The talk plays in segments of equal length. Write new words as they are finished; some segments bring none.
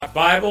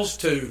Bibles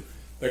to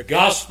the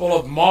Gospel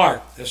of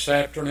Mark this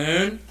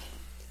afternoon.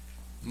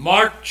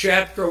 Mark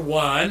chapter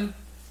 1,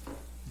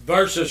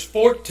 verses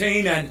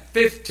 14 and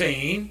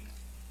 15.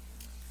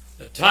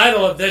 The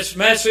title of this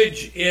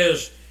message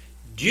is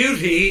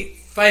Duty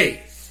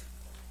Faith.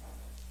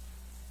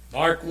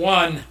 Mark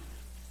 1,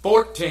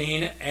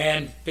 14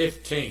 and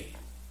 15.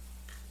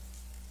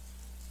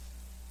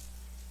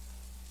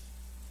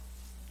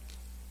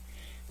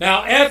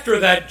 Now after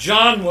that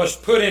John was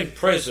put in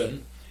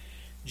prison,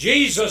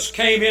 Jesus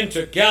came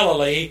into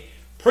Galilee,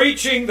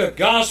 preaching the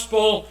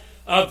gospel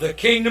of the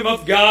kingdom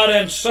of God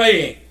and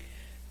saying,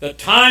 "The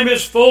time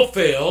is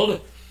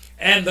fulfilled,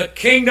 and the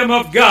kingdom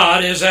of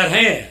God is at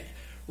hand.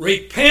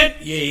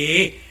 Repent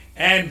ye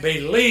and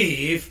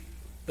believe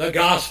the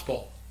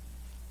gospel."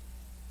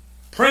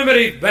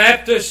 Primitive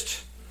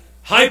Baptists,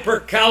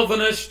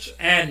 hyper-Calvinists,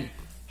 and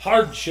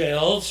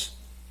hardshells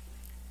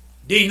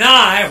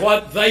deny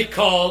what they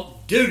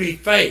call duty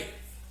faith.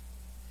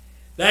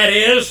 That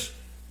is,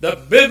 the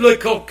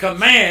biblical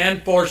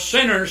command for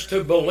sinners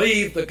to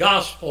believe the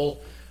gospel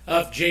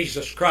of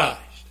Jesus Christ.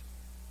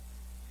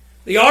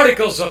 The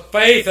articles of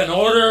faith and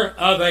order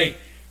of a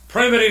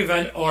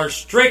primitive or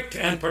strict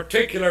and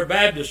particular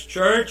Baptist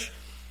church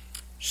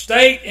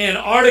state in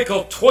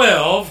Article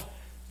 12,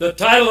 the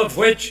title of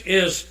which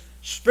is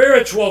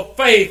Spiritual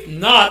Faith,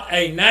 Not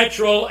a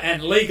Natural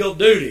and Legal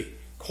Duty.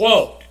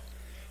 Quote,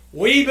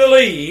 "We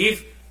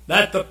believe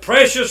that the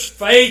precious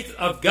faith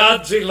of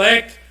God's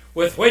elect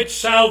with which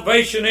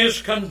salvation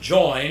is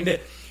conjoined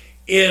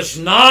is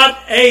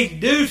not a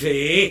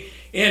duty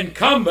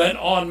incumbent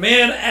on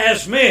men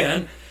as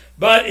men,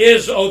 but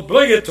is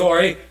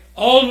obligatory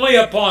only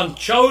upon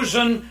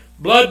chosen,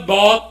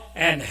 blood-bought,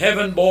 and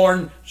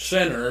heaven-born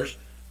sinners,"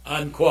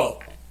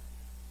 unquote.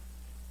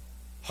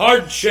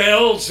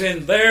 Hardshells,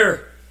 in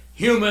their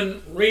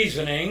human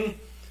reasoning,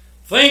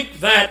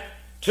 think that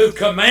to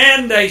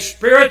command a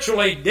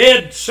spiritually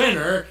dead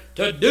sinner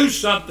to do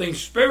something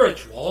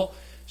spiritual,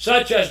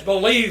 such as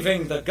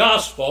believing the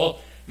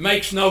gospel,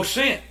 makes no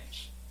sense.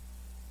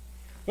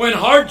 When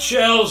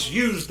hardshells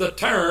use the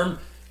term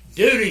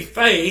duty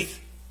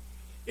faith,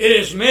 it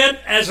is meant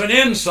as an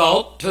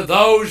insult to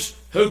those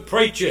who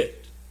preach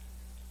it.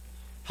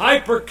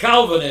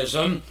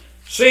 Hyper-Calvinism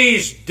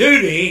sees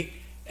duty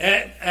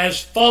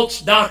as false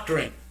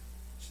doctrine.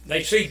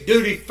 They see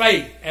duty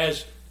faith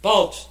as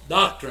false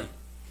doctrine.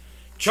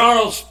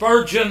 Charles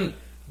Spurgeon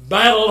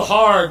battled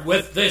hard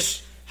with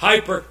this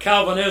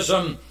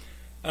hyper-Calvinism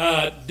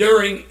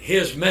during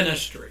his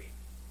ministry.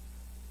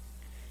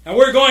 Now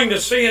we're going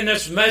to see in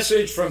this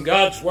message from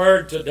God's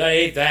Word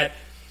today that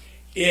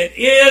it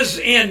is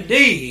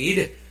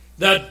indeed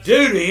the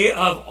duty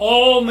of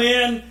all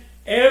men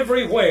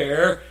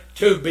everywhere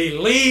to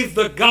believe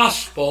the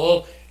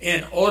gospel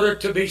in order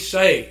to be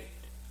saved.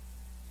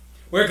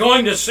 We're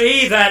going to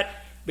see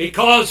that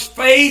because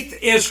faith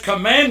is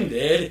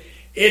commanded,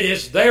 it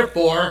is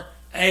therefore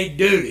a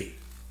duty.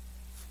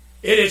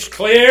 It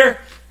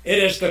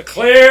is the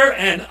clear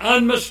and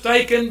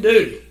unmistaken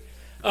duty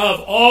of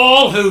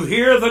all who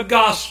hear the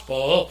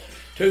gospel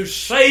to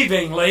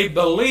savingly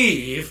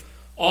believe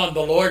on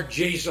the Lord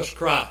Jesus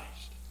Christ.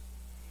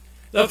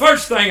 The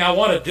first thing I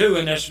want to do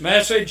in this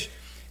message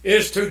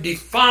is to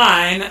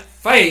define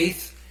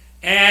faith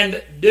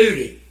and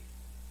duty.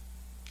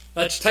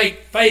 Let's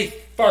take faith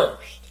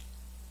first.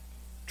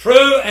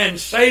 True and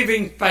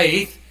saving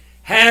faith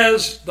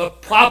has the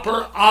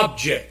proper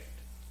object.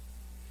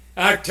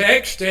 Our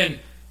text in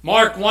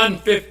Mark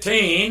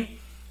 1:15,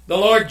 the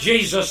Lord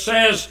Jesus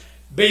says,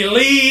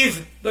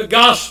 "Believe the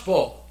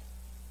gospel."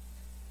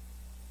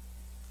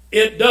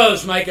 It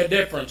does make a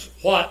difference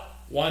what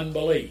one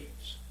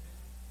believes.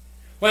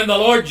 When the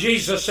Lord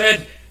Jesus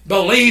said,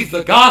 "Believe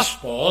the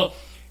gospel,"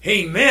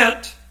 He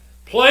meant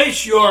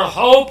place your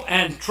hope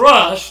and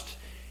trust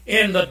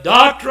in the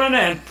doctrine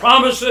and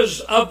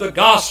promises of the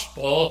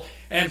gospel,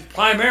 and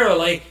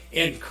primarily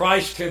in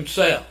Christ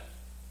Himself.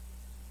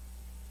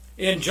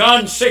 In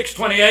John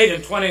 6:28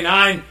 and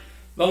 29,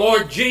 the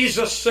Lord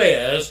Jesus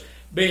says,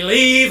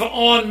 "Believe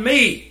on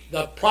me,"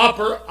 the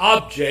proper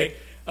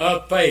object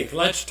of faith.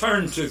 Let's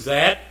turn to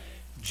that.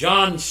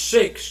 John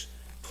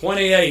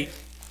 6:28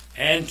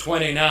 and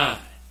 29.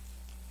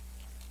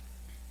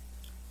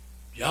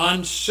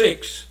 John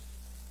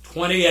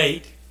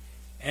 6:28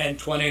 and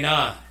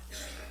 29.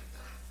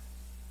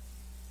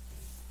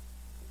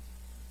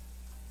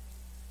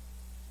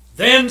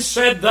 Then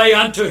said they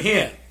unto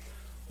him,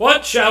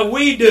 "What shall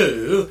we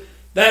do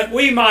that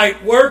we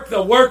might work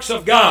the works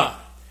of God?"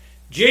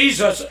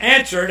 Jesus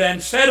answered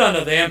and said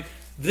unto them,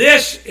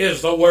 "This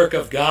is the work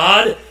of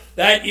God,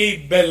 that ye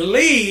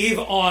believe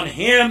on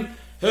Him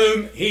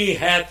whom He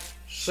hath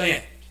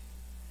sent."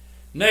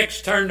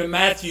 Next, turn to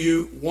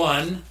Matthew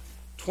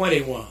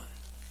 1:21.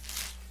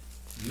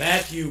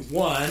 Matthew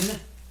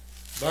 1,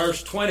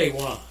 verse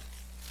 21.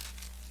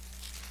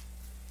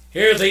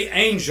 Here the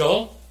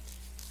angel,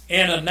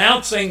 in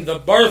announcing the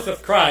birth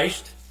of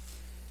Christ,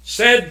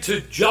 said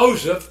to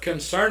Joseph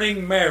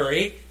concerning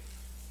Mary,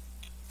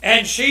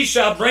 "And she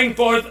shall bring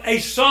forth a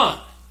son,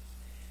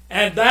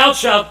 and thou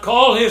shalt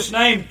call his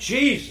name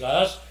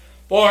Jesus,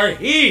 for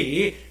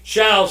he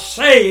shall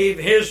save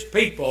his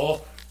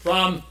people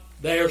from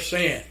their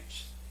sins.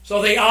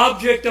 So the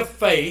object of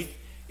faith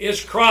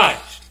is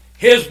Christ,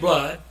 his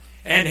blood,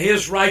 and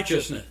his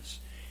righteousness.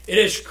 It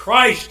is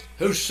Christ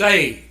who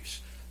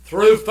saves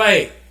through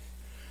faith.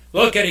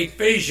 Look at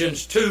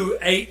Ephesians 2,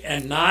 8,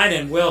 and 9,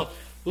 and we'll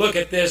look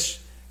at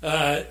this 2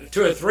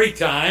 or 3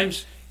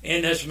 times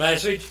in this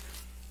message.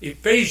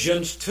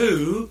 Ephesians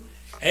 2,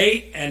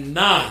 8, and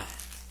 9.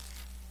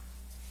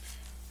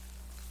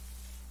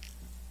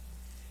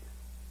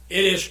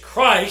 It is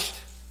Christ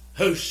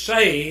who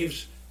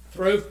saves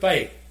through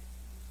faith.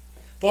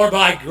 For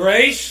by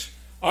grace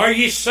are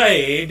ye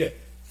saved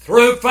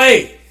through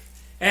faith,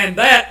 and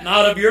that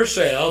not of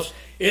yourselves.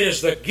 It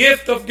is the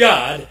gift of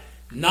God,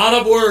 not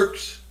of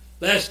works,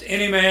 lest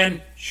any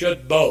man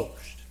should boast.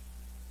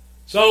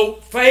 So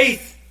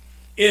faith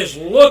is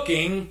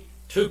looking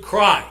to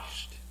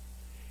Christ.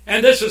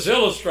 And this is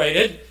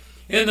illustrated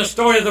in the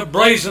story of the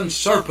brazen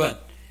serpent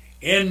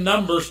in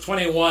Numbers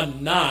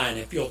 21:9.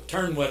 If you'll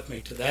turn with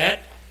me to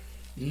that.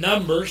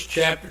 Numbers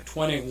chapter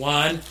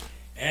 21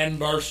 and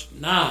verse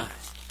 9.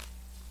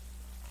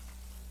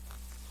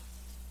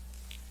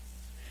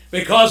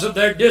 Because of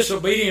their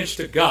disobedience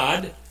to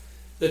God,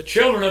 the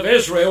children of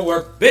Israel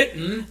were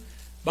bitten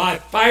by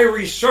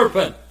fiery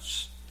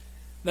serpents.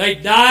 They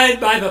died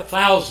by the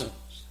thousands.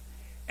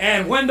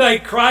 And when they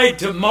cried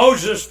to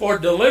Moses for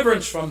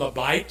deliverance from the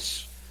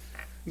bites,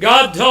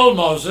 God told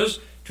Moses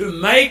to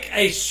make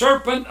a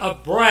serpent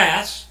of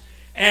brass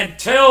and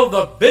tell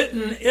the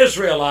bitten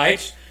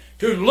Israelites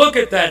to look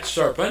at that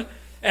serpent,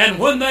 and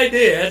when they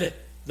did,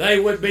 they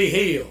would be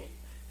healed.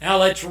 Now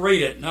let's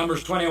read it,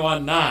 Numbers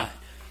 21:9.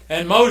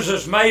 And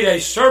Moses made a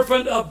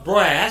serpent of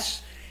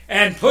brass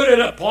and put it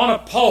upon a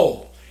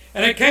pole.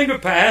 And it came to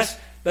pass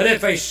that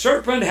if a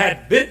serpent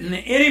had bitten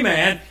any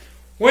man,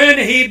 when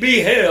he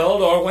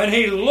beheld or when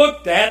he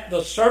looked at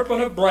the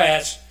serpent of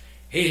brass,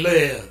 he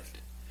lived.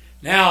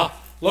 Now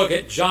look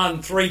at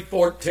John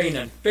 3:14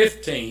 and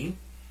 15,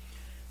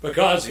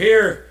 because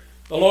here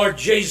the Lord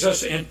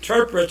Jesus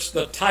interprets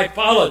the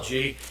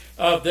typology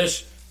of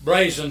this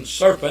brazen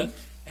serpent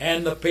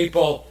and the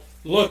people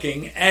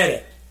looking at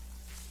it.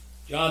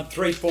 John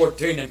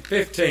 3:14 and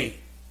 15.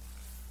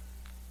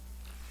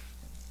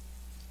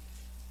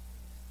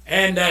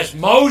 And as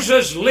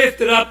Moses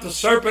lifted up the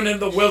serpent in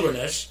the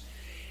wilderness,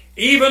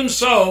 even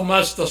so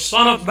must the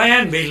Son of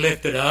Man be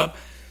lifted up,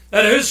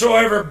 that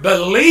whosoever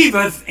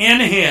believeth in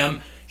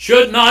him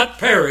should not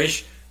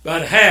perish,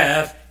 but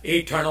have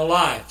eternal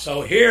life.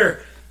 So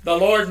here the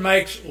Lord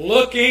makes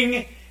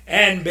looking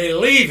and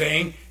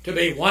believing to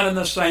be one and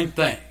the same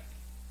thing.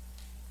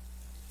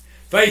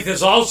 Faith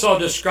is also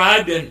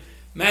described in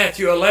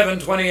Matthew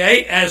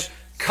 11:28 as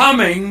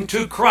coming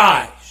to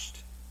Christ.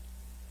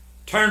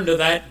 Turn to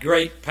that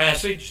great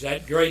passage,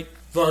 that great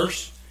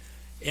verse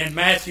in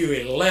Matthew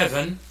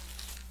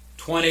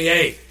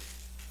 11:28.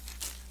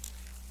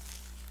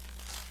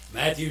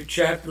 Matthew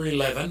chapter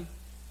 11,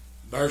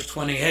 verse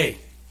 28.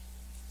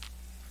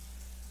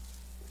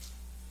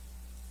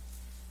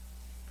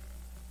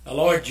 The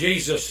Lord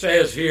Jesus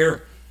says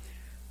here,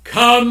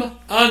 "Come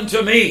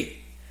unto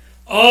me,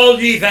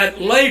 all ye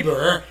that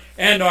labor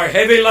and are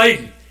heavy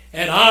laden,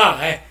 and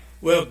I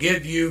will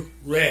give you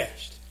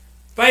rest."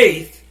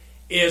 Faith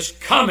is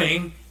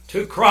coming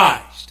to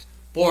Christ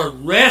for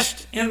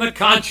rest in the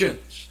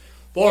conscience,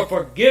 for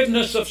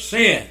forgiveness of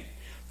sin,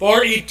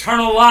 for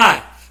eternal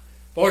life,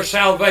 for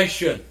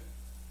salvation.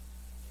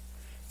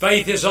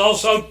 Faith is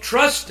also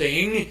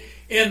trusting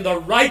in the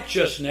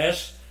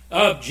righteousness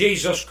of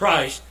Jesus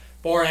Christ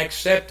for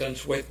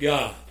acceptance with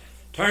God.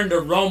 Turn to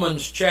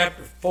Romans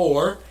chapter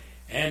 4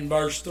 and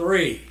verse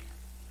 3.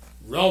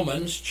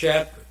 Romans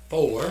chapter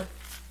 4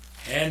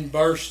 and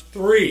verse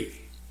 3.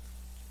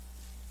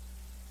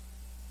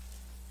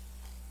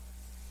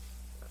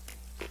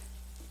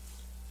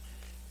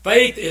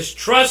 Faith is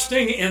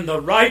trusting in the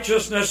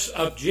righteousness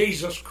of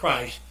Jesus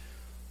Christ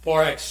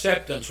for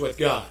acceptance with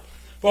God.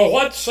 For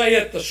what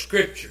saith the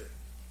Scripture?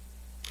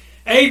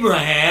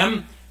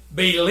 Abraham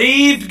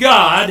believed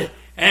God,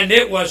 and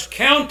it was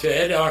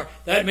counted, or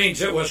that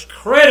means it was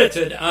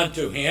credited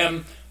unto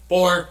him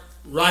for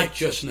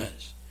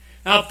righteousness.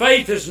 Now,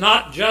 faith is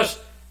not just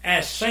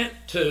assent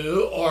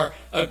to or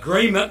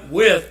agreement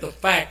with the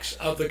facts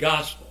of the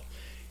gospel.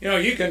 You know,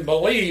 you can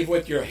believe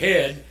with your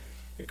head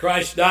that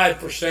Christ died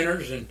for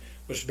sinners and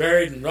was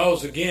buried and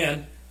rose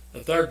again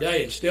the third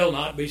day and still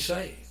not be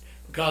saved.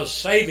 Because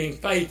saving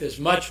faith is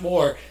much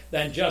more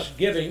than just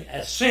giving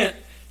assent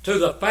to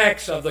the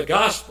facts of the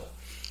gospel.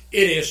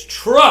 It is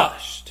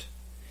trust.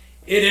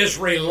 It is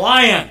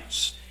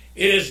reliance.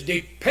 It is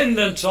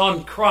dependence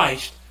on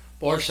Christ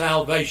for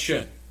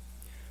salvation.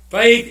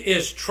 Faith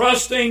is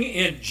trusting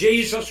in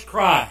Jesus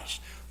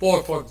Christ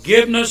for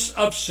forgiveness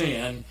of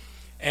sin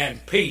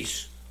and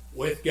peace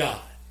with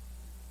God.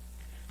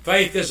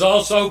 Faith is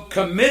also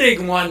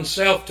committing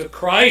oneself to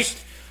Christ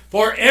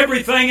for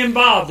everything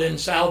involved in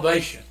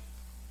salvation.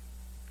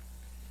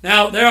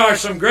 Now, there are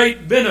some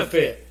great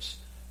benefits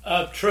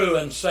of true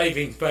and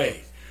saving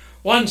faith.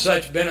 One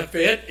such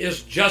benefit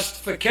is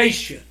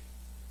justification.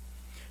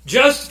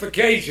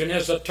 Justification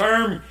is a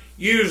term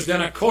used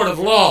in a court of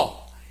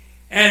law,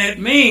 and it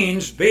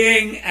means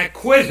being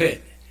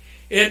acquitted.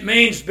 It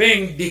means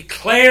being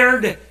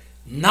declared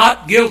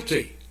not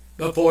guilty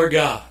before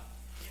God.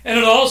 And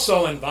it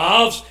also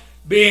involves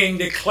being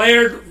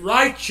declared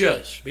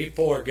righteous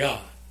before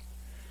God.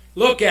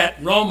 Look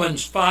at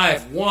Romans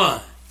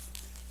 5:1.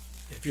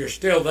 If you're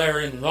still there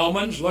in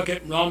Romans, look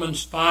at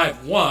Romans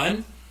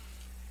 5:1.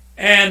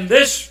 And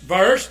this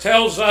verse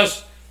tells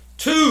us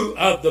two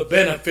of the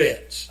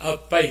benefits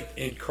of faith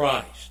in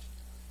Christ.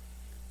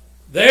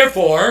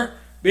 Therefore,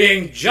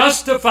 being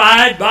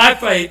justified by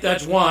faith,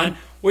 that's one,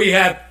 we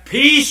have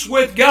peace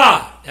with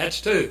God,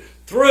 that's two,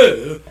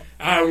 through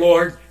our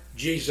Lord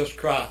Jesus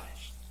Christ.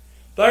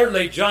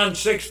 Thirdly, John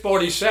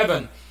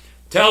 6:47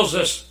 tells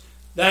us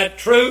that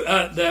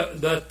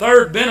the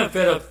third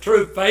benefit of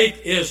true faith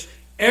is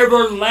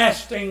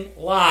everlasting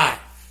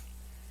life.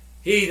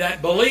 He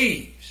that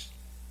believes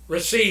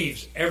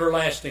receives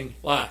everlasting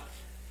life.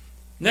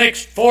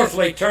 Next,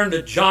 fourthly, turn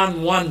to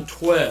John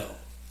 1:12.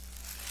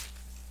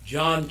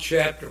 John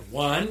chapter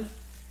 1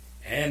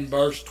 and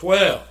verse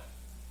 12.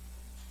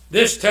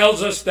 This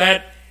tells us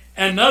that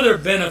another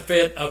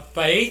benefit of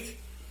faith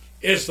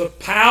is the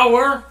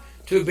power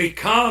to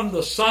become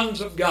the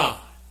sons of God.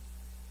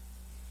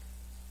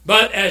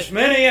 But as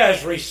many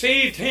as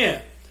received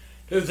him,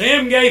 to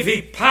them gave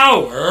he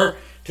power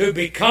to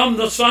become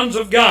the sons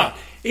of God,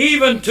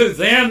 even to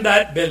them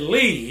that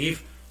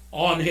believe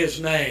on his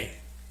name.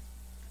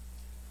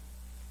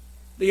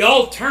 The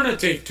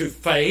alternative to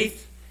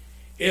faith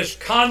is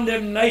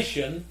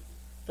condemnation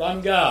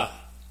from God,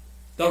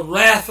 the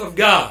wrath of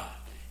God,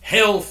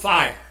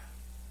 hellfire.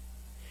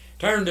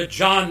 Turn to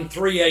John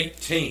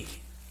 3:18.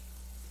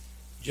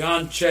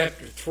 John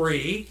chapter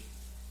 3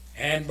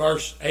 and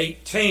verse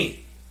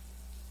 18.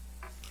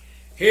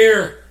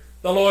 Here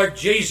the Lord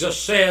Jesus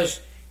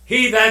says,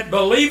 he that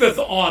believeth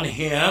on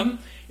him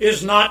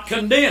is not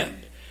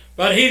condemned,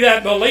 but he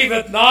that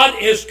believeth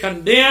not is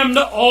condemned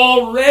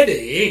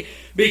already,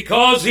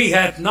 because he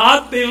hath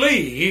not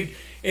believed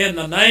in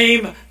the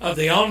name of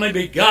the only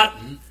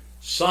begotten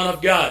Son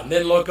of God. And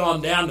then look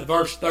on down to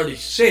verse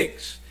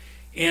 36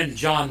 in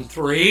John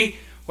 3,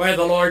 where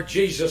the Lord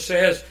Jesus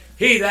says,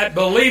 he that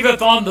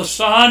believeth on the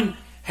Son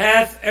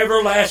hath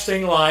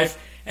everlasting life,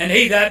 and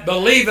he that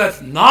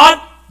believeth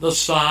not the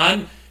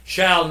Son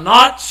shall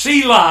not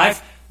see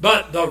life,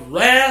 but the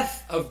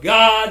wrath of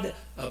God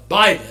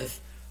abideth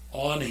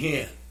on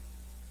him.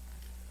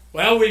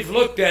 Well, we've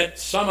looked at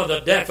some of the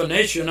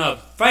definition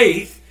of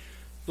faith.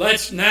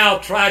 Let's now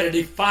try to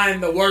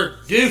define the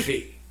word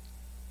duty.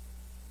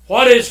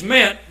 What is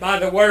meant by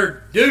the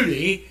word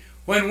duty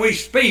when we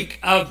speak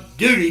of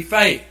duty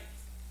faith?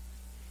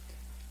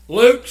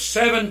 Luke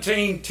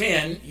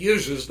 17:10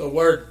 uses the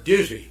word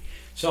duty.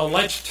 So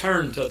let's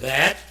turn to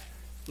that.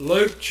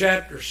 Luke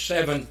chapter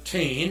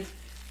 17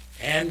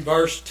 and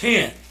verse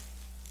 10.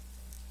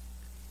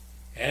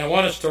 And I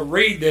want us to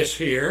read this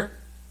here.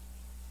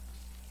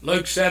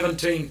 Luke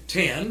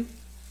 17:10.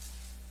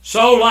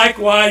 So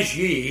likewise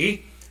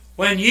ye,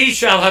 when ye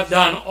shall have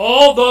done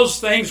all those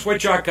things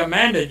which are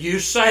commanded you,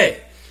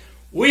 say,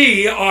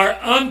 we are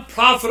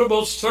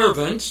unprofitable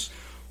servants.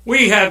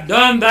 We have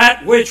done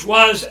that which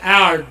was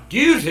our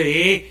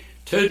duty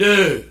to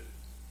do.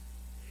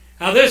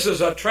 Now this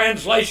is a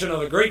translation of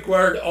the Greek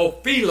word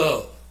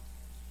ophilo,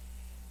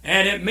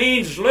 and it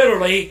means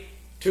literally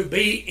to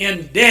be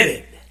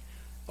indebted,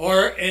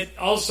 or it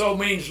also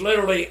means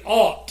literally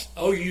ought,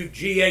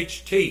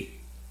 O-U-G-H-T.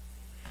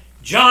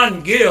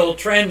 John Gill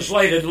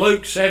translated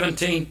Luke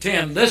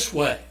 17:10 this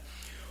way,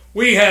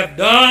 we have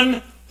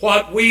done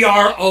what we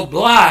are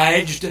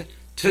obliged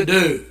to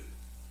do.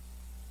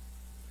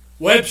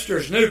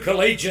 Webster's New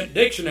Collegiate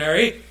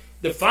Dictionary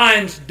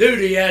defines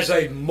duty as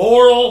a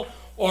moral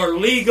or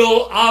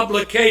legal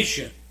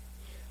obligation,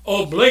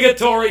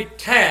 obligatory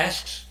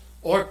tasks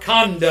or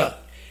conduct.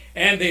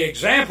 And the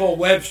example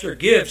Webster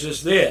gives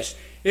is this: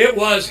 it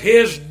was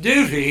his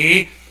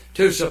duty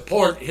to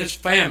support his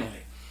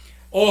family,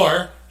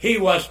 or he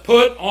was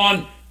put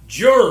on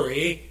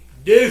jury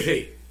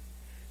duty.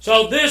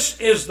 So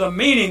this is the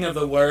meaning of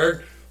the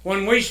word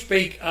when we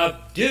speak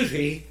of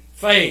duty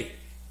faith.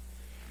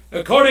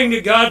 According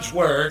to God's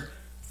word,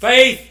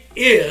 faith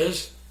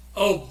is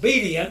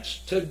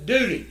obedience to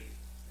duty.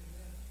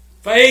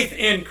 Faith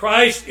in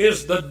Christ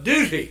is the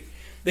duty,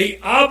 the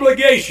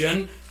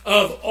obligation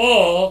of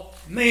all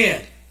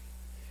men.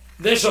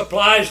 This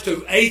applies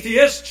to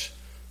atheists,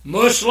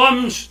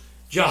 Muslims,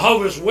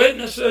 Jehovah's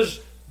Witnesses,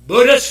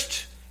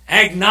 Buddhists,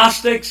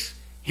 agnostics,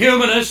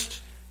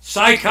 humanists,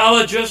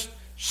 psychologists,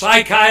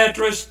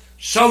 psychiatrists,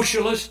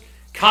 socialists,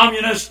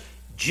 communists,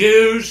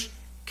 Jews,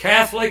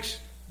 Catholics,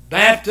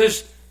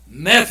 Baptists,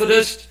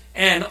 Methodists,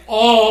 and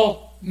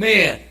all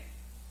men.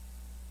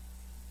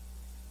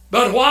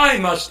 But why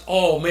must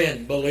all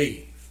men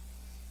believe?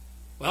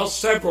 Well,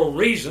 several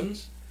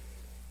reasons.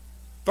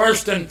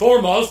 First and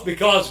foremost,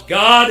 because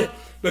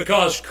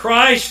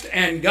Christ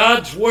and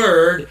God's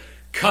Word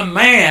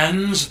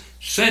commands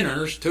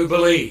sinners to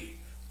believe.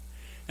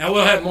 Now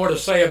we'll have more to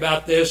say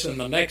about this in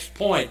the next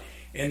point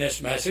in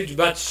this message.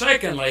 But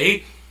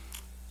secondly,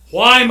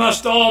 why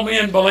must all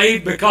men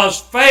believe? Because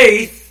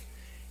faith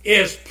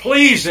is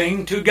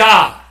pleasing to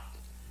God.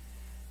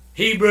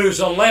 Hebrews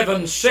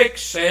 11:6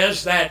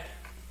 says that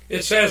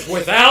it says,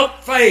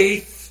 without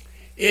faith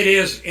it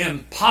is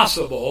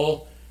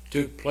impossible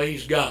to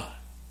please God.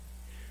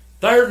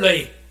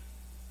 Thirdly,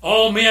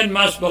 all men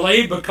must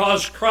believe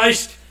because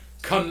Christ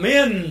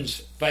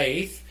commends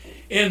faith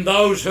in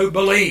those who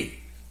believe.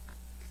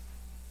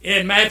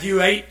 In Matthew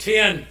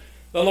 8:10,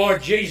 the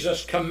Lord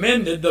Jesus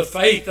commended the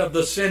faith of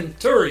the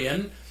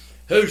centurion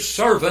whose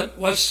servant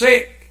was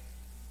sick.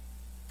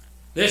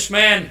 This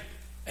man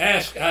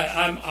asked,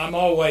 I'm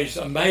always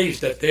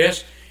amazed at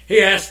this,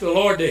 he asked the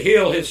Lord to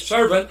heal his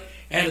servant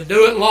and to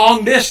do it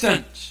long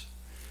distance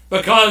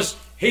because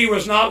he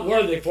was not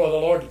worthy for the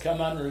Lord to come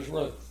under his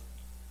roof.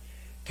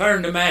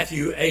 Turn to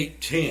Matthew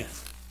 8:10.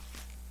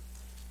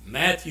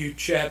 Matthew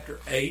chapter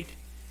 8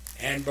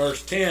 and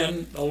verse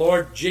 10, the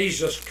Lord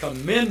Jesus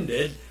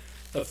commended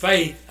the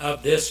faith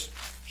of this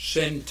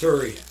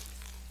centurion.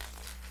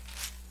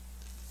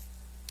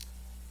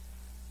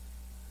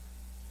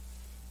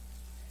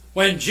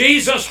 When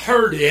Jesus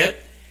heard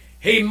it,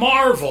 he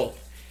marveled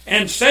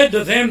and said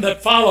to them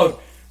that followed,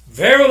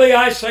 verily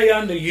I say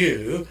unto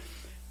you,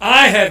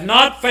 I have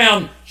not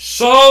found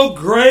so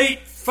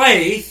great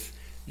faith,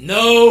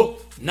 no,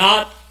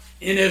 not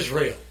in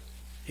Israel.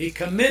 He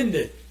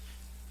commended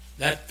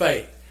that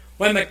faith.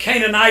 When the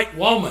Canaanite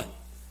woman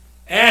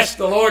asked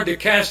the Lord to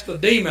cast the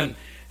demon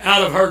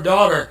out of her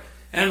daughter,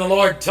 and the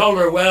Lord told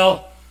her,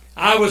 well,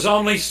 I was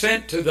only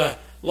sent to the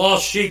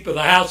lost sheep of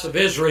the house of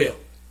Israel,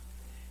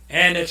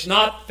 and it's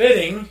not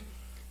fitting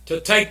to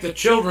take the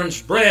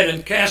children's bread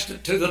and cast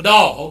it to the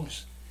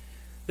dogs.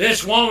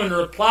 This woman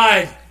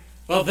replied,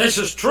 well, this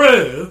is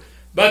true,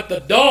 but the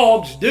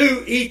dogs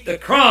do eat the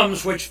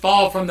crumbs which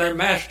fall from their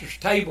master's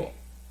table.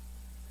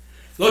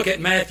 Look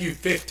at Matthew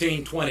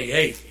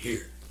 15:28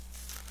 here.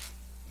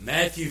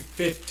 Matthew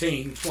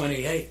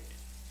 15:28.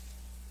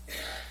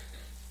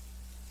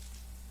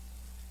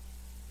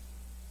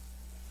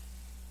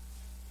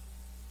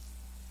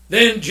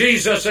 Then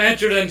Jesus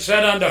answered and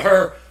said unto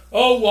her,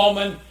 O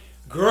woman,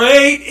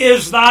 great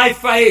is thy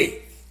faith.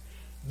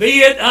 Be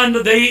it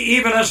unto thee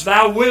even as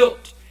thou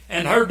wilt.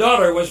 And her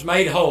daughter was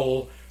made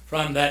whole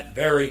from that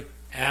very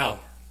hour.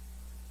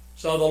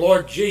 So the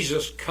Lord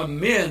Jesus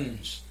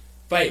commends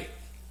faith.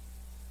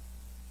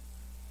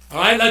 All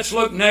right, let's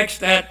look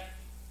next at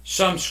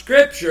some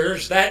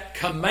scriptures that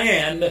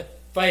command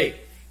faith.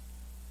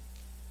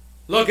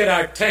 Look at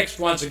our text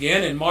once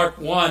again in Mark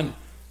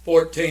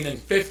 1:14 and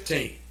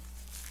 15.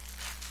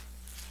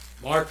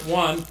 Mark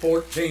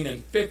 1:14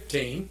 and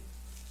 15.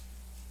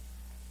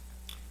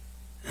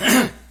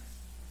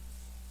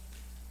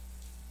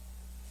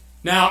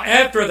 Now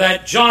after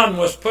that John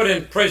was put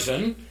in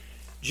prison,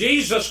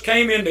 Jesus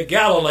came into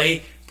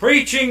Galilee,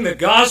 preaching the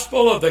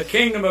gospel of the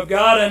kingdom of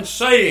God and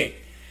saying,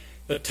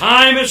 the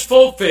time is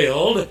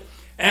fulfilled,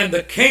 and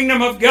the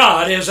kingdom of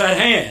God is at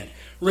hand.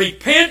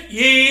 Repent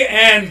ye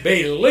and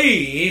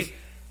believe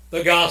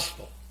the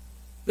gospel.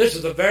 This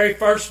is the very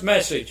first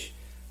message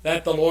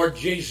that the Lord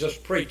Jesus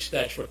preached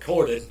that's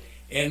recorded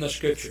in the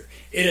Scripture.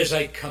 It is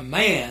a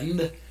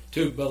command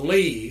to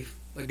believe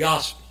the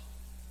gospel.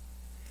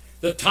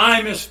 The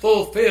time is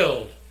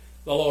fulfilled,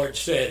 the Lord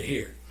said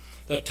here.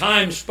 The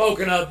time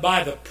spoken of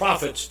by the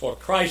prophets for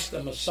Christ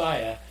the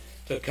Messiah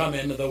to come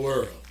into the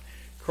world.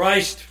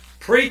 Christ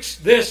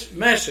preached this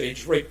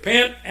message,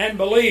 repent and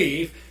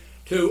believe,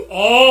 to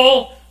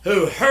all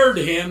who heard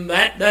him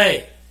that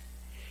day.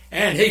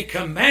 And he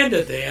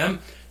commanded them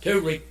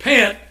to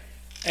repent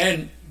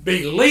and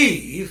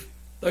believe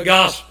the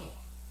gospel.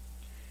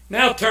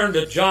 Now turn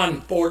to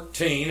John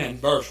 14 and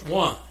verse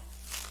 1.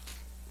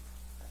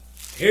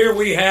 Here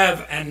we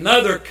have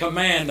another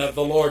command of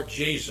the Lord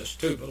Jesus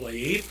to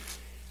believe.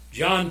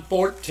 John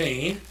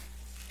 14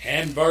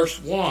 and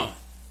verse 1.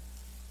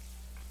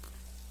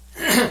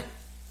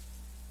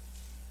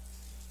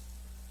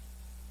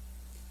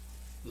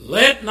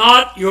 Let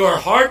not your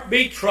heart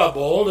be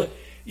troubled.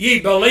 Ye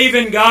believe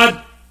in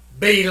God,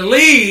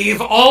 believe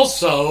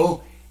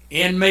also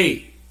in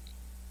me.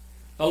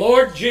 The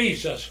Lord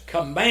Jesus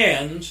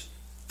commands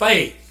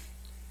faith,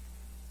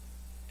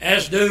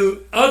 as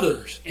do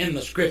others in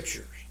the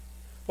Scriptures.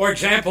 For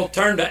example,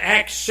 turn to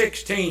Acts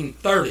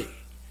 16:30.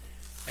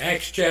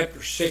 Acts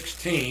chapter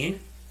 16,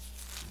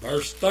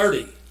 verse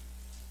 30.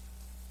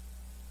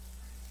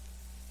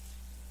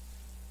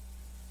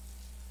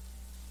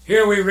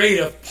 Here we read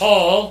of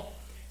Paul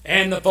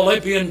and the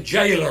Philippian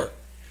jailer.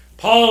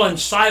 Paul and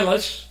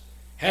Silas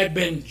had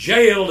been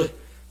jailed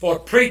for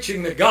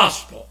preaching the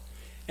gospel,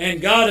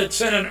 and God had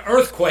sent an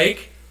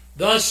earthquake,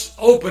 thus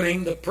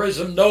opening the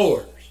prison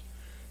doors.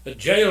 The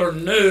jailer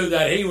knew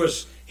that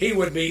he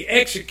would be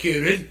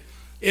executed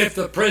if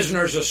the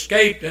prisoners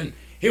escaped, and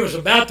he was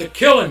about to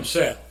kill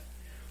himself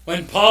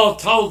when Paul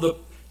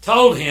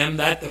told him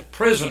that the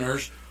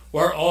prisoners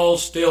were all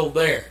still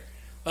there.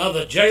 Well,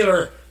 the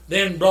jailer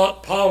then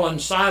brought Paul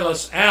and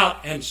Silas out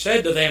and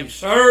said to them,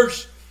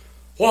 Sirs,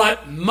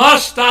 what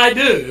must I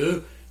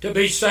do to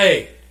be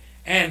saved?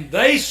 And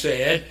they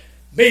said,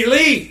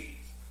 Believe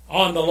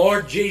on the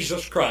Lord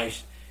Jesus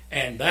Christ,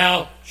 and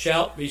thou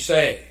shalt be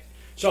saved.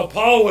 So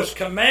Paul was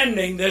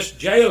commanding this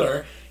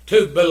jailer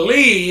to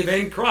believe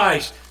in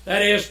Christ.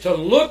 That is, to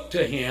look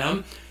to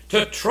Him,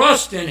 to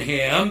trust in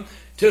Him,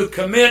 to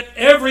commit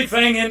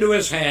everything into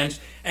His hands,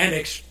 and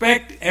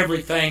expect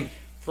everything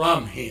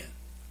from Him.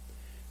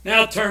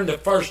 Now turn to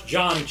 1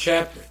 John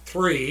chapter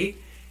 3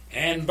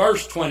 and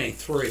verse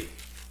 23.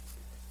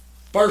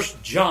 1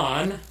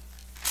 John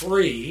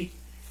 3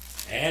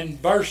 and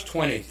verse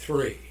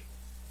 23.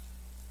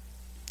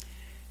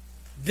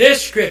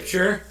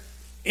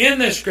 In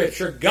this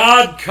scripture,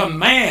 God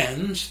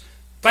commands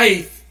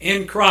faith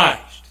in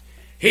Christ.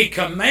 He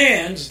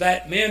commands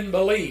that men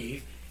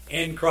believe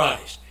in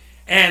Christ.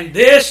 And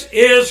this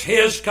is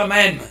His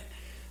commandment,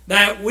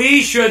 that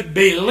we should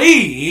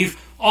believe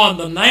on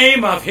the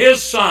name of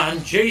His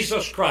Son,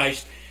 Jesus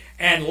Christ,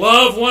 and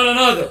love one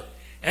another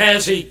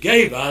as He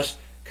gave us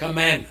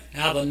commandment.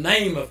 Now, the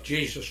name of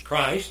Jesus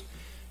Christ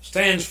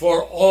stands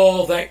for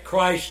all that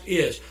Christ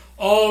is,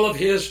 all of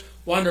His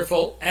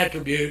wonderful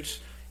attributes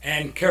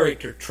and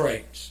character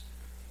traits.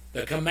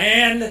 The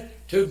command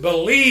to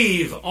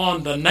believe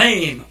on the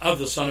name of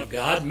the Son of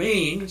God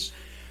means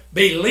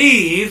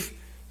believe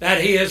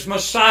that He is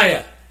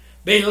Messiah,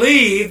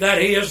 believe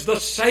that He is the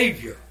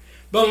Savior,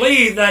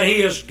 believe that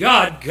He is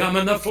God come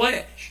in the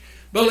flesh,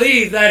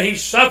 believe that He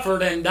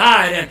suffered and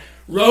died and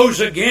rose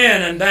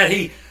again, and that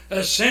He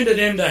ascended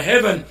into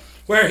heaven,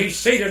 where He's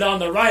seated on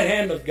the right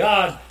hand of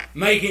God,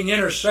 making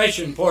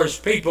intercession for His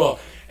people,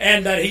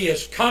 and that He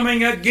is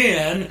coming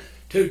again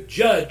to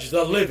judge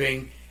the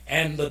living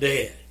and the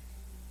dead.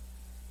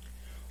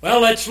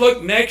 Well, let's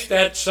look next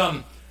at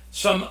some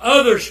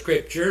other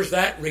scriptures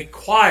that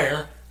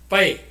require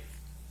faith.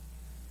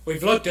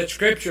 We've looked at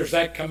scriptures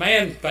that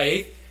command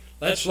faith.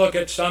 Let's look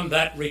at some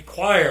that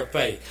require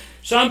faith.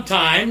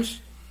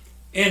 Sometimes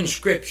in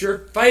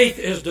Scripture, faith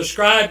is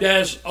described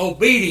as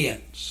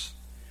obedience.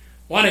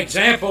 One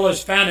example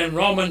is found in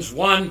Romans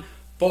 1,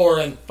 4,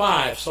 and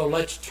 5. So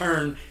let's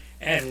turn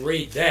and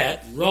read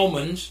that.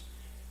 Romans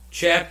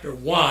chapter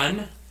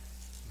 1,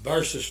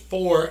 verses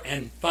 4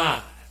 and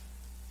 5.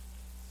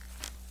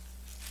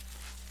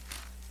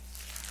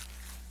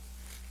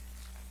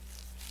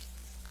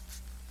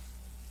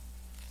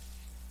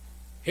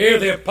 Here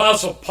the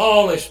Apostle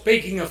Paul is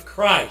speaking of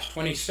Christ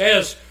when he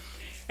says,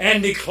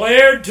 and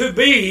declared to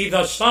be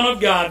the Son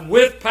of God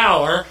with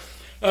power,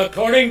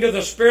 according to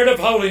the Spirit of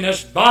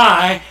holiness,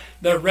 by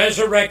the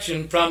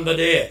resurrection from the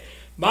dead,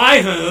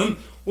 by whom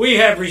we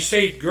have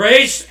received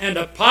grace and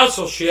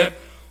apostleship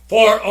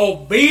for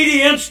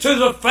obedience to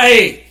the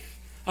faith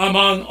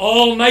among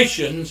all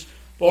nations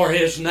for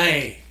His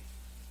name.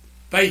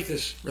 Faith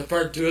is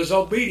referred to as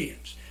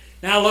obedience.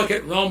 Now look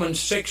at Romans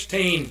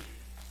 16,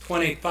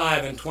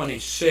 25 and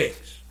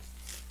 26.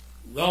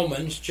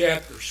 Romans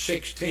chapter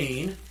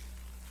 16,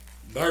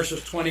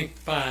 verses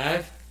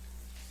 25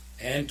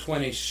 and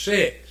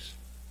 26.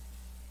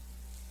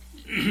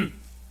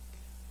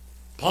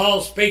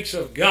 Paul speaks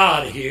of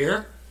God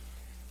here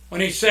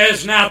when he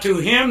says, now to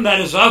Him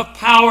that is of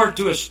power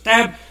to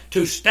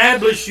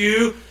establish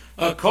you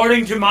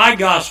according to my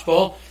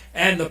gospel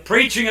and the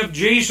preaching of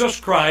Jesus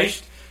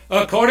Christ,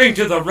 according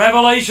to the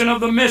revelation of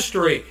the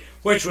mystery,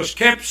 which was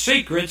kept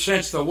secret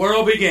since the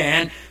world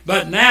began,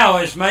 but now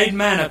is made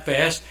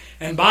manifest,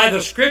 and by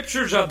the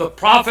scriptures of the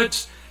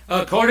prophets,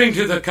 according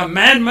to the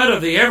commandment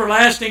of the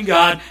everlasting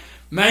God,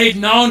 made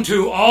known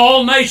to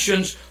all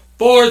nations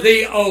for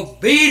the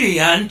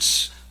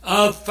obedience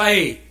of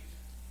faith.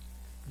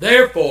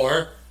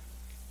 Therefore,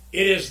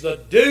 it is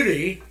the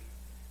duty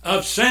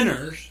of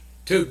sinners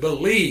to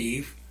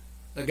believe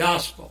the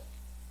gospel.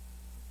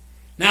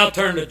 Now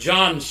turn to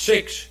John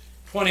 6,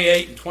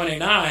 28 and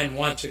 29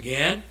 once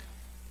again.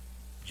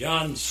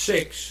 John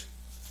 6,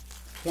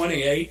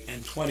 28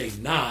 and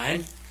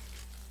 29.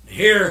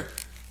 Here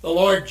the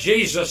Lord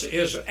Jesus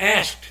is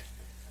asked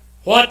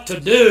what to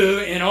do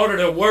in order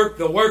to work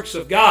the works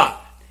of God.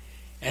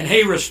 And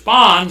He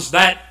responds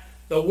that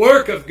the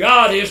work of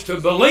God is to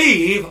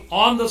believe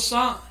on the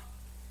Son.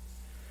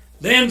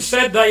 Then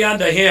said they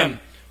unto Him,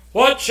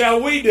 what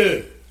shall we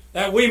do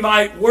that we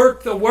might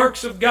work the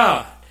works of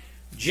God?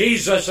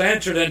 Jesus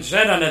answered and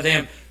said unto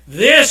them,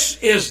 this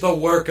is the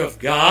work of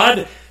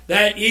God,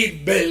 that ye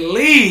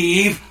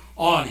believe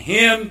on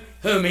Him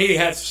whom He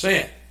hath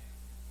sent.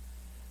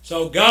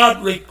 So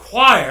God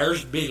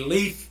requires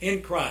belief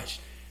in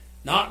Christ.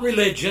 Not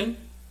religion,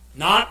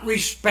 not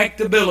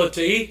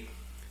respectability,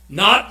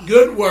 not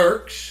good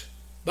works,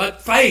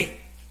 but faith.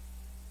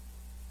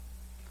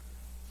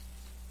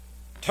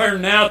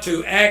 Turn now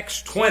to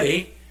Acts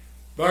 20,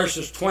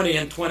 verses 20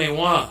 and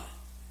 21.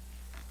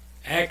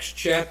 Acts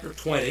chapter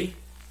 20,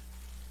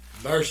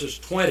 verses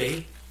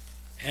 20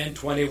 and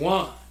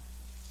 21.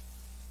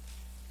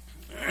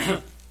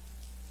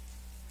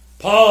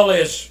 Paul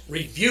is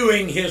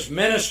reviewing his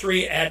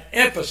ministry at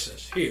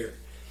Ephesus here.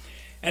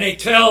 and he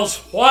tells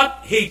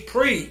what he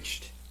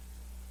preached.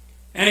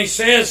 And he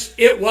says,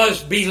 it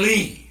was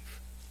believe.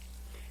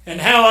 And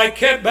how I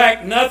kept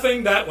back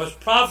nothing that was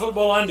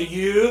profitable unto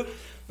you,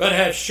 but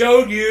have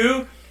showed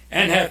you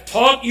and have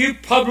taught you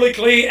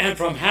publicly and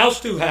from house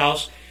to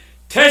house,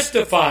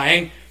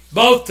 testifying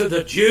both to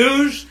the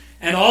Jews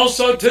and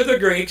also to the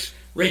Greeks,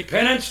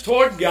 repentance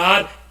toward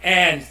God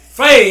and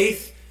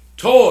faith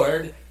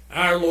toward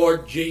our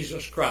Lord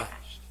Jesus Christ.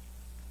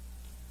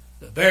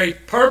 The very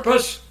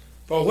purpose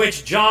for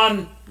which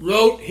John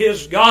wrote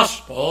his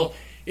gospel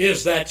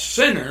is that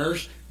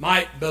sinners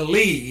might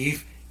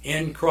believe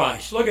in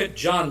Christ. Look at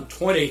John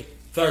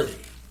 20:30.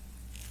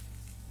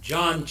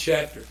 John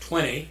chapter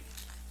 20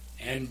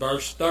 and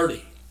verse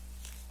 30.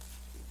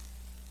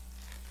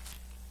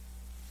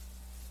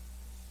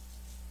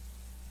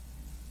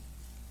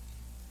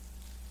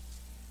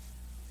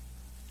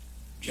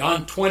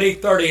 John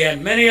 20:30,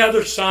 and many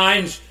other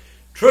signs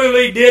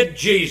truly did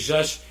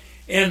Jesus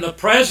in the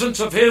presence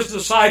of his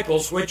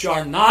disciples, which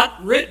are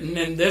not written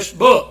in this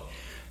book.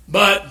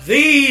 But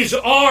these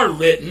are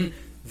written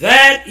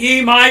that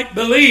ye might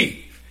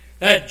believe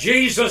that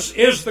Jesus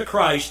is the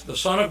Christ, the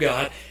Son of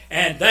God,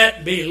 and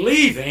that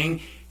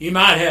believing ye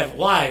might have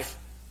life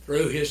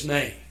through his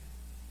name.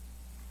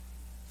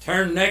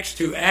 Turn next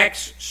to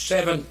Acts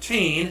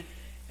 17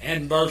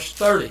 and verse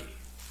 30.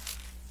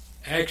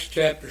 Acts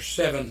chapter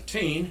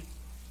 17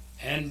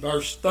 and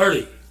verse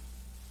 30.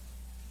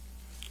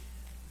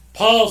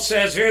 Paul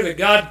says here that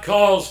God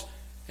calls,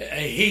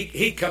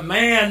 he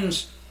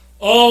commands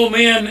all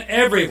men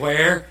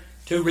everywhere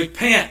to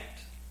repent.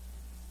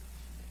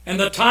 And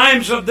the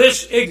times of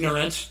this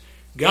ignorance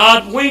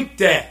God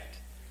winked at,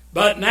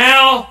 but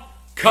now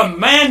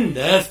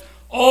commandeth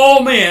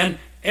all men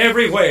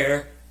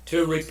everywhere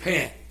to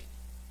repent.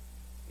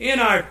 In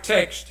our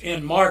text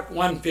in Mark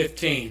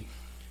 1:15,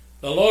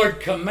 the Lord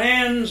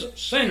commands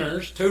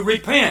sinners to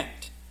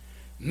repent,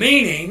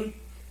 meaning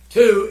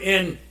to,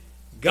 in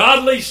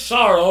godly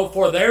sorrow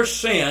for their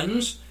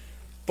sins,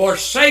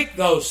 forsake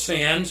those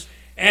sins,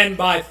 and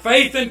by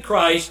faith in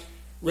Christ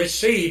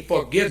receive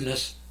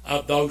forgiveness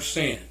of those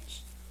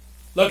sins.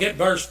 Look at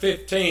verse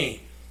 15.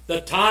 The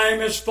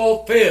time is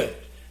fulfilled.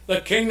 The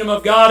kingdom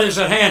of God is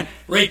at hand.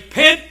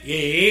 Repent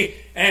ye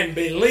and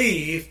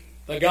believe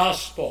the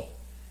gospel.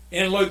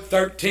 In Luke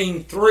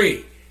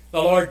 13:3,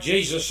 the Lord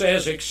Jesus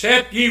says,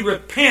 except ye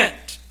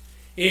repent,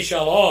 ye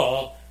shall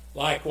all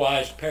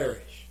likewise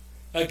perish.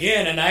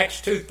 Again, in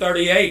Acts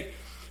 2:38,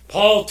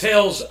 Paul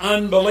tells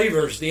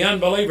unbelievers, the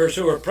unbelievers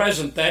who were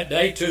present that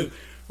day, to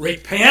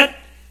repent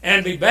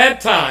and be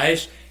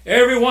baptized,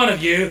 every one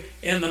of you,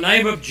 in the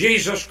name of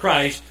Jesus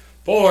Christ,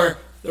 for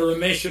the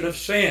remission of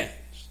sins.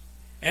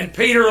 And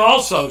Peter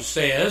also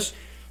says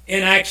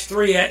in Acts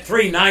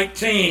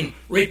 3:19,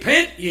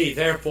 repent ye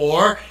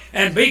therefore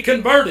and be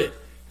converted,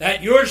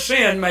 that your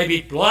sin may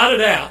be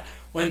blotted out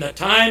when the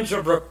times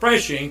of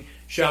refreshing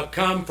shall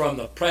come from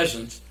the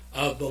presence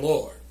of the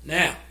Lord.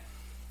 Now,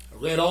 I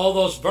read all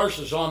those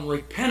verses on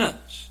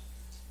repentance,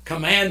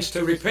 commands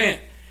to repent.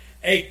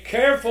 A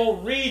careful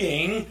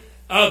reading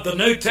of the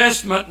New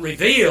Testament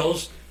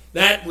reveals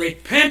that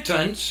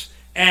repentance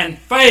and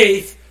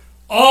faith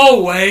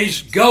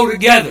always go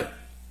together.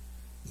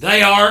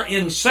 They are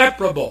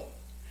inseparable.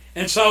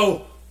 And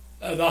so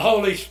the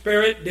Holy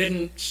Spirit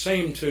didn't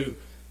seem to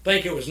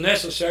think it was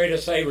necessary to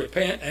say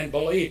repent and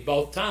believe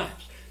both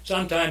times.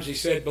 Sometimes he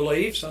said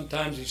believe,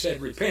 sometimes he said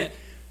repent,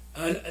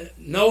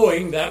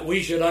 knowing that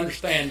we should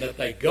understand that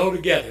they go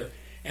together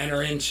and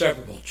are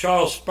inseparable.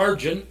 Charles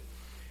Spurgeon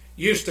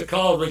used to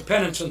call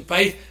repentance and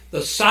faith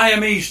the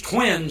Siamese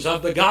twins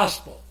of the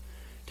gospel,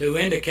 to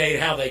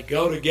indicate how they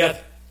go together.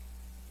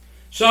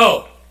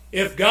 So,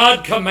 if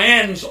God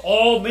commands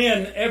all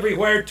men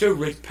everywhere to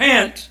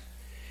repent,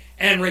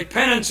 and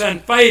repentance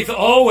and faith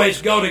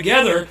always go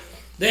together,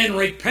 then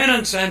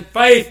repentance and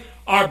faith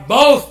are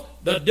both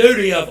the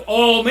duty of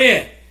all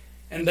men,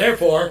 and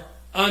therefore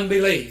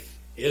unbelief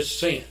is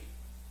sin.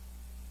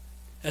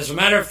 As a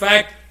matter of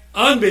fact,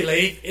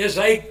 unbelief is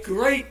a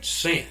great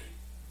sin.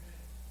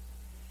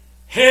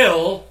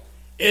 Hell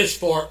is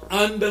for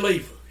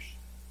unbelievers.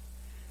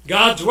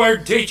 God's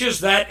Word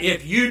teaches that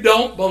if you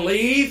don't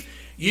believe,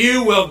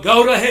 you will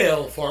go to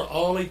hell for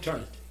all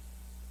eternity.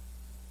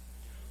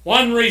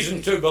 One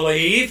reason to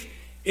believe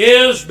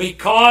is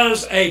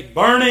because a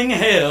burning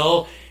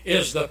hell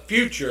is the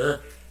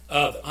future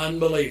of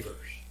unbelievers.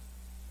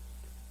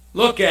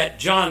 Look at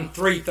John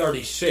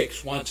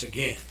 3:36 once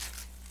again.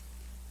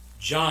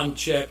 John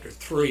chapter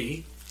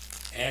 3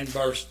 and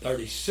verse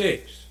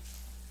 36.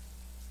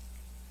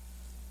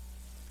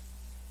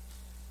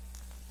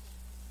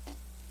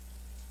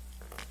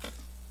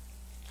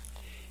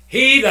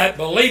 He that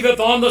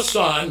believeth on the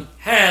Son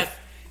hath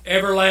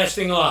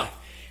everlasting life,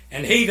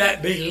 and he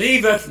that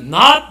believeth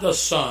not the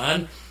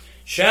Son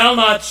shall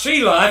not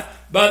see life,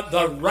 but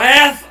the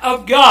wrath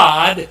of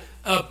God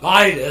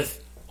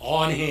abideth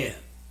on him.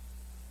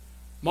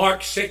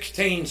 Mark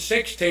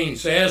 16:16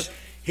 says,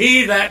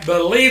 he that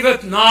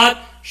believeth not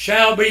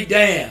shall be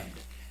damned.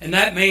 And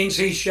that means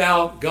he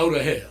shall go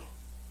to hell.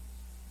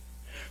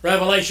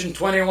 Revelation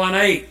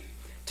 21:8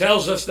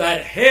 tells us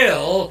that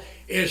hell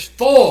is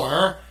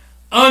for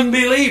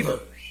unbelievers.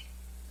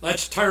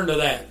 Let's turn to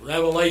that.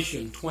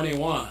 Revelation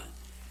 21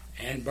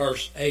 and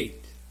verse 8.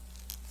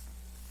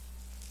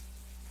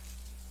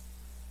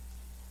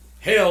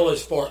 Hell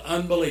is for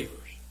unbelievers.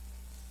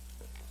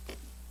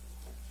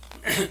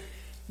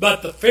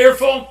 But the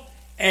fearful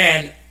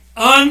and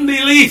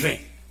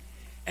unbelieving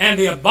and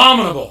the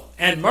abominable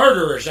and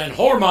murderers and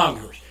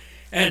whoremongers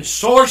and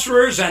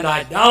sorcerers and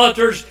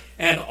idolaters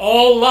and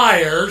all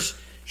liars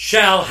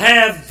shall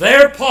have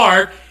their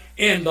part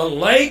in the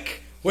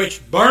lake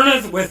which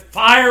burneth with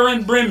fire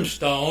and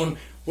brimstone,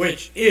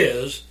 which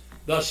is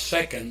the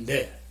second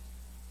death.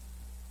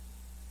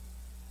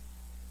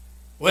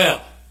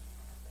 Well,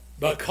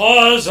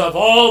 because of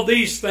all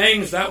these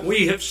things that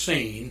we have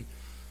seen,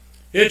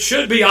 it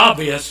should be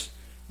obvious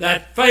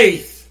that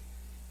faith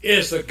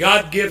is the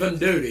God-given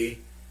duty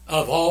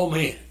of all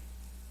men.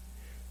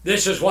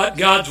 This is what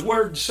God's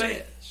Word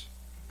says.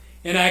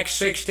 In Acts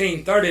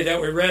 16:30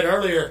 that we read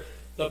earlier,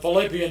 the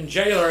Philippian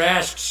jailer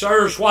asked,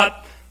 "Sirs,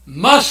 what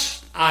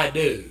must I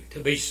do to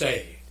be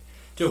saved?"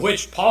 To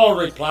which Paul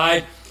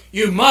replied,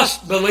 "You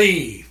must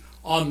believe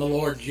on the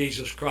Lord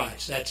Jesus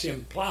Christ." That's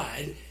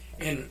implied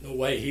in the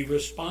way he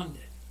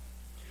responded.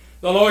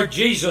 The Lord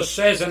Jesus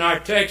says in our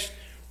text,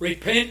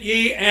 "Repent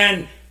ye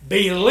and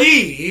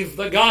believe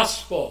the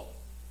gospel."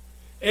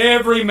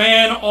 Every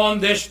man on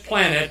this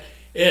planet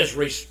is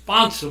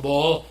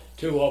responsible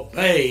to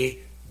obey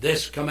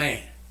this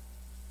command.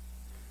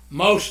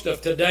 Most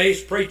of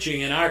today's preaching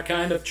in our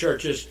kind of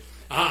churches,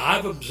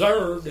 I've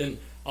observed in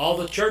all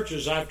the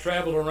churches I've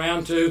traveled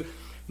around to,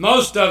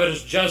 most of it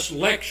is just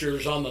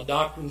lectures on the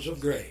doctrines of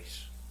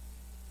grace.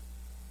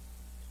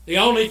 The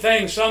only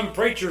thing some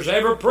preachers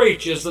ever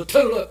preach is the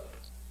tulip,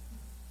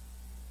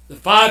 the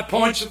 5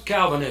 points of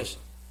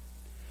Calvinism.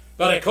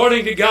 But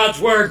according to God's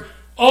Word,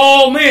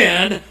 all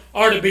men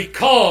are to be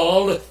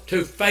called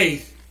to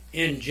faith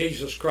in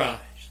Jesus Christ.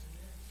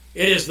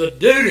 It is the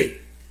duty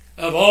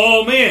of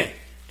all men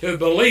to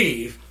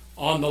believe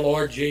on the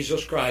Lord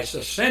Jesus Christ.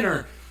 A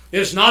sinner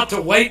is not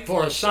to wait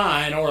for a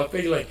sign or a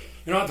feeling.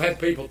 You know, I've had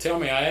people tell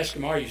me, I ask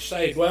them, "Are you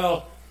saved?"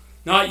 "Well,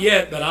 not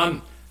yet, but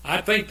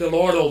I think the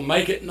Lord will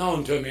make it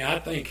known to me. I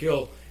think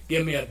He'll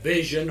give me a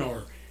vision,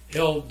 or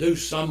He'll do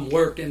some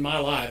work in my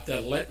life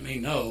that'll let me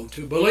know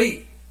to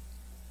believe."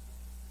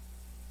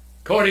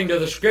 According to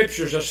the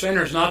Scriptures, a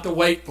sinner is not to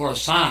wait for a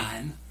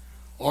sign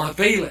or a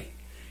feeling.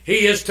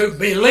 He is to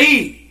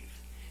believe.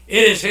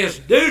 It is his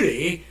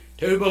duty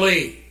to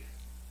believe.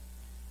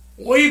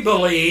 We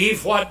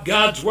believe what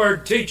God's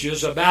Word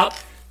teaches about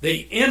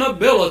the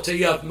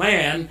inability of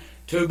man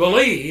to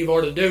believe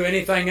or to do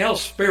anything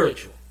else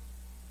spiritual.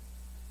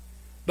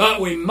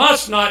 But we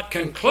must not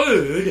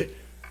conclude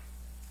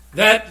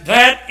that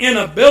that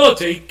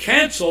inability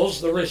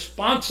cancels the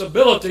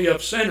responsibility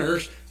of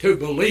sinners to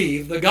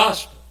believe the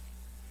gospel.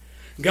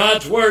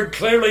 God's Word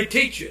clearly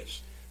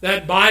teaches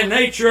that by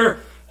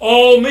nature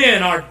all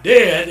men are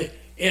dead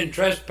in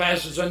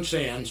trespasses and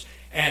sins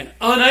and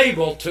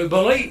unable to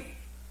believe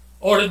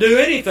or to do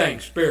anything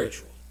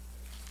spiritual.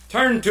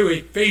 Turn to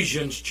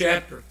Ephesians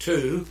chapter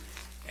 2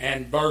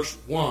 and verse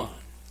 1.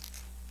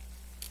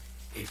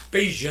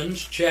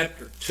 Ephesians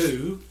chapter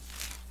 2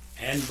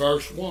 and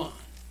verse 1.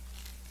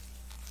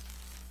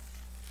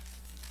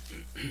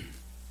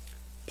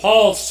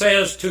 Paul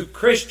says to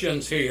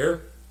Christians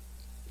here,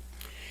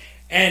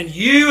 "And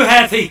you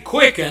hath he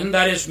quickened,"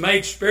 that is,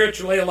 made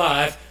spiritually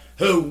alive,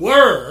 "who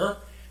were,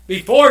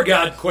 before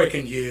God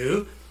quickened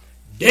you,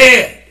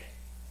 dead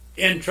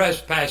in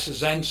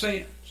trespasses and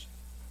sins."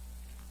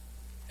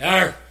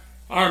 Our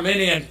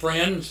Arminian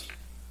friends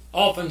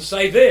often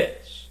say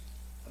this.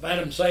 I've had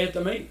them say it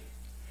to me.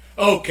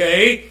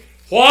 "Okay,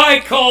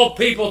 why call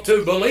people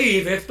to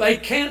believe if they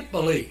can't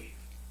believe?"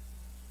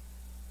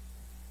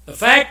 The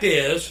fact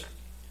is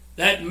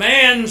that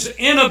man's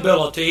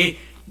inability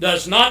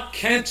does not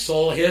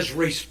cancel his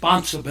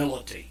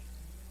responsibility.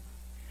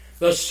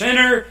 The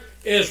sinner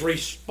is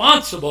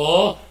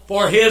responsible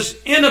for his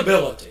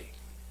inability.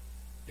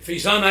 If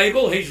he's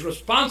unable, he's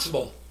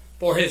responsible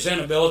for his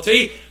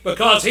inability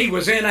because he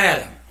was in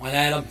Adam when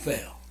Adam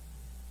fell.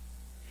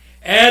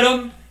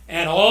 Adam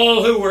and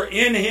all who were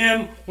in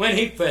him when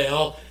he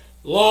fell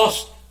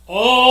lost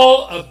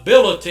all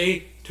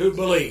ability to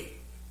believe.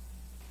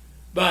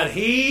 But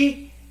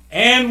he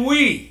and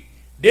we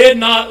did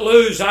not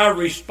lose our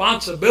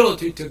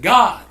responsibility to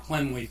God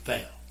when we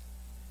fell.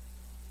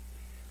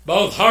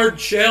 Both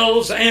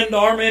Hardshells and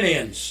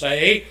Arminians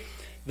say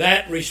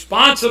that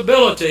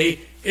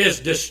responsibility is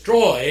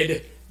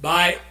destroyed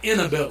by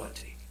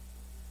inability.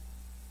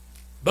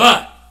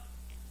 But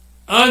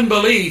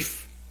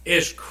unbelief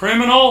is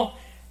criminal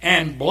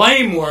and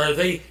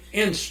blameworthy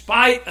in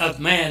spite of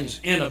man's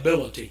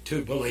inability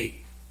to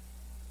believe.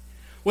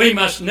 We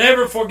must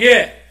never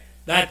forget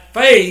that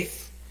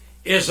faith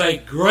is a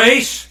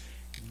grace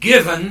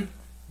given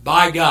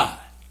by God.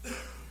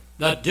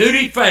 The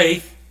duty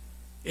faith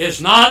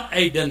is not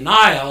a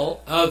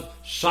denial of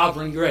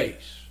sovereign grace.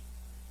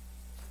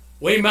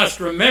 We must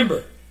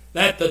remember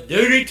that the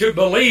duty to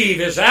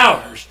believe is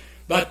ours,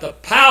 but the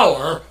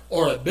power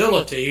or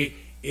ability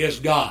is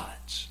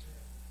God's.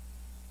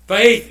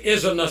 Faith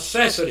is a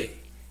necessity.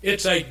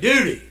 It's a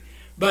duty.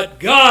 But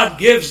God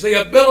gives the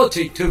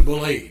ability to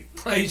believe.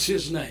 Praise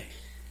His name.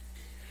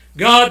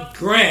 God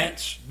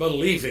grants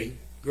believing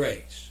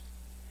grace.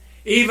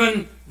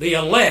 Even the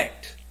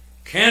elect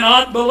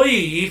cannot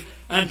believe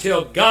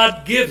until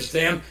God gives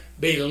them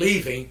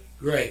believing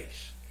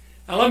grace.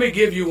 Now let me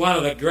give you one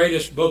of the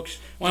greatest books,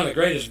 one of the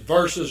greatest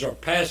verses or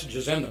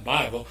passages in the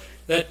Bible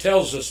that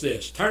tells us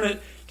this. Turn,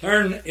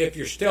 if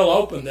you're still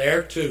open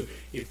there, to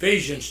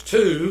Ephesians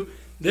 2,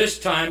 this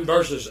time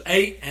verses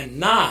 8 and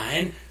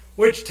 9,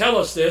 which tell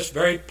us this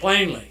very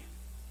plainly.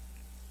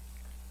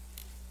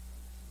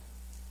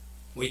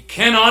 We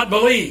cannot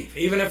believe,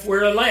 even if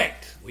we're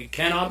elect, we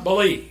cannot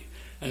believe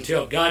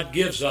until God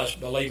gives us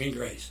believing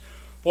grace.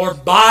 For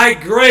by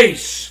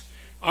grace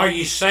are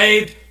ye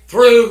saved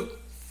through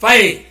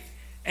faith,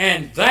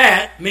 and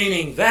that,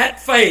 meaning that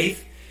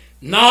faith,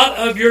 not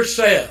of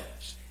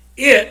yourselves.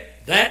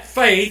 That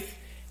faith,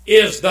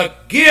 is the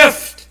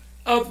gift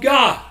of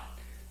God,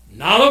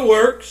 not of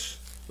works,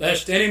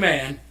 lest any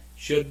man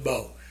should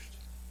boast.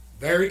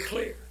 Very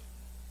clear.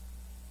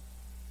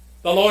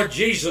 The Lord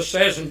Jesus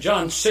says in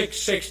John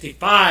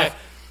 6:65,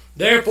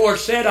 Therefore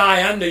said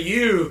I unto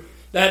you,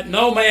 that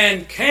no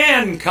man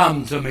can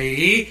come to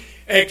me,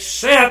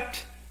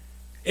 except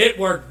it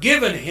were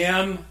given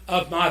him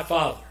of my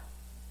Father.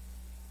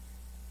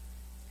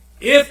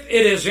 If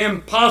it is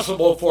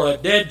impossible for a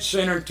dead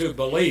sinner to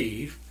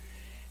believe,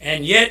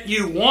 and yet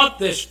you want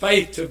this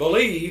faith to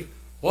believe,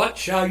 what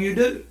shall you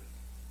do?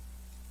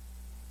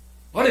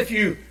 What if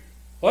you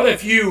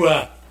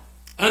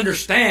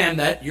understand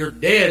that you're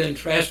dead in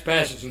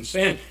trespasses and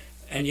sin,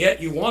 and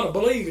yet you want to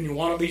believe and you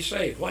want to be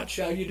saved? What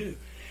shall you do?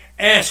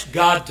 Ask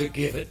God to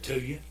give it to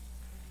you.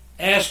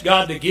 Ask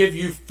God to give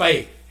you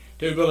faith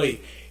to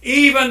believe.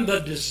 Even the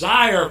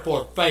desire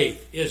for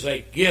faith is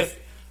a gift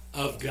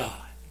of God.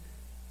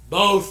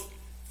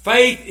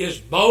 Faith is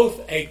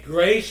both a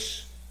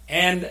grace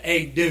and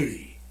a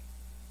duty.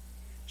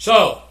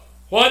 So,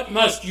 what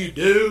must you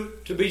do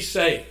to be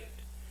saved?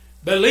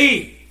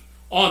 Believe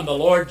on the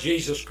Lord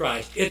Jesus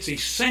Christ. It's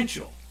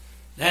essential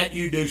that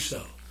you do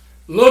so.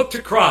 Look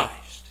to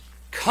Christ.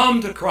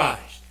 Come to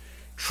Christ.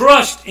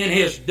 Trust in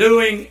His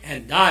doing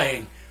and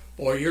dying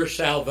for your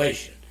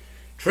salvation.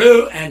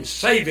 True and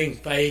saving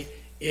faith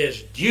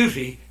is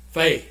duty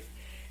faith.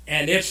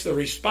 And it's the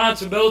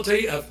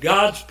responsibility of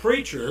God's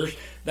preachers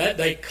that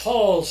they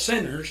call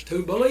sinners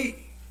to believe.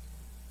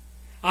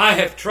 I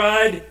have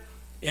tried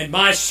in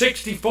my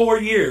 64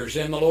 years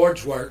in the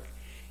Lord's work,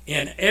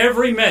 in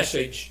every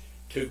message,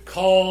 to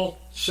call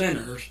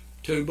sinners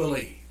to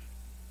believe.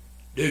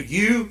 Do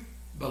you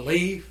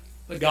believe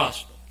the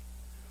gospel?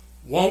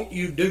 Won't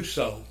you do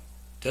so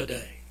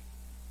today?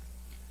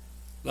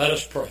 Let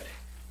us pray.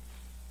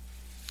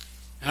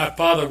 Our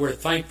Father, we're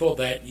thankful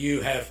that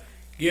you have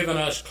given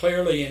us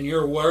clearly in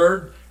your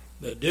word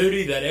the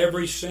duty that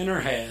every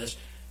sinner has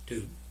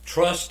to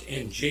trust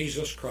in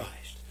Jesus Christ.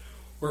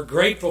 We're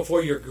grateful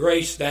for your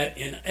grace that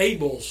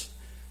enables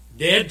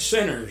dead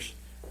sinners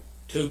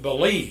to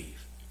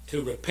believe,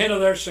 to repent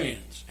of their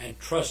sins, and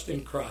trust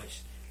in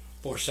Christ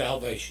for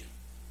salvation.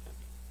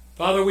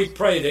 Father, we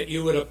pray that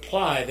you would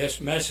apply this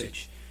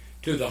message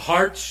to the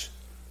hearts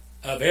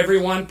of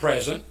everyone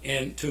present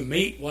and to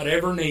meet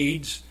whatever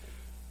needs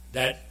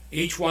that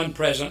each one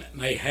present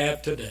may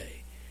have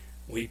today.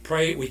 We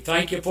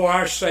thank you for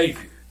our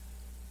Savior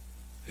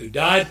who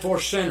died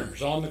for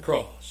sinners on the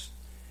cross.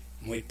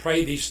 And we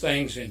pray these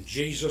things in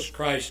Jesus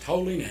Christ's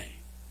holy name.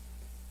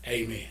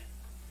 Amen.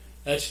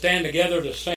 Let's stand together to sing.